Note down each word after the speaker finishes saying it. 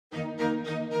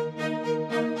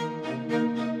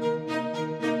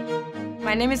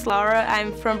My name is Laura.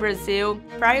 I'm from Brazil.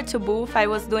 Prior to Booth, I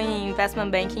was doing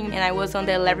investment banking and I was on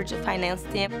the leveraged finance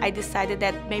team. I decided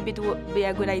that maybe it would be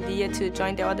a good idea to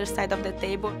join the other side of the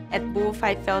table. At Booth,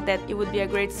 I felt that it would be a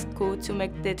great school to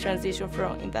make the transition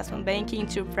from investment banking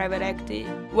to private equity.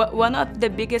 One of the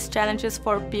biggest challenges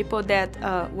for people that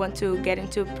want to get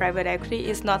into private equity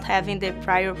is not having the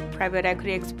prior private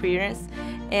equity experience.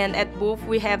 And at Booth,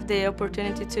 we have the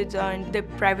opportunity to join the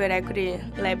private equity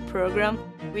lab program,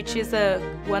 which is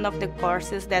one of the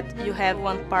courses that you have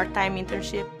one part-time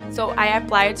internship. So I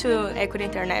applied to Equity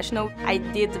International. I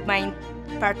did my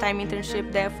part-time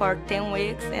internship there for 10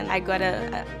 weeks and I got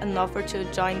an offer to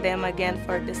join them again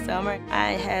for the summer.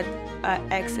 I had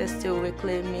access to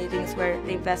weekly meetings where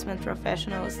the investment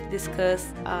professionals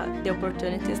discuss the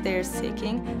opportunities they are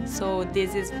seeking. So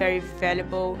this is very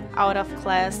valuable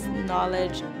out-of-class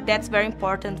knowledge. That's very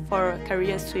important for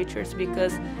career switchers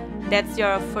because that's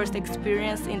your first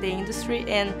experience in the industry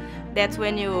and that's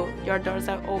when your doors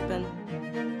are open.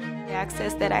 The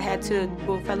access that I had to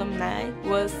Booth alumni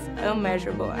was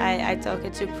unmeasurable. I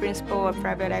talked to principal of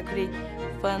private equity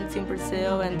funds in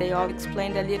Brazil and they all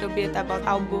explained a little bit about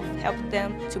how Booth helped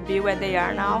them to be where they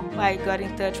are now. I got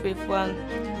in touch with one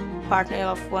partner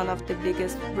of one of the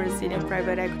biggest Brazilian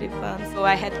private equity funds. So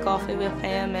I had coffee with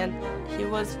him and he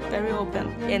was very open.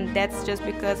 And that's just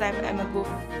because I'm a Booth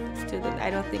student. I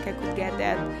don't think I could get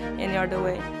that any other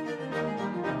way.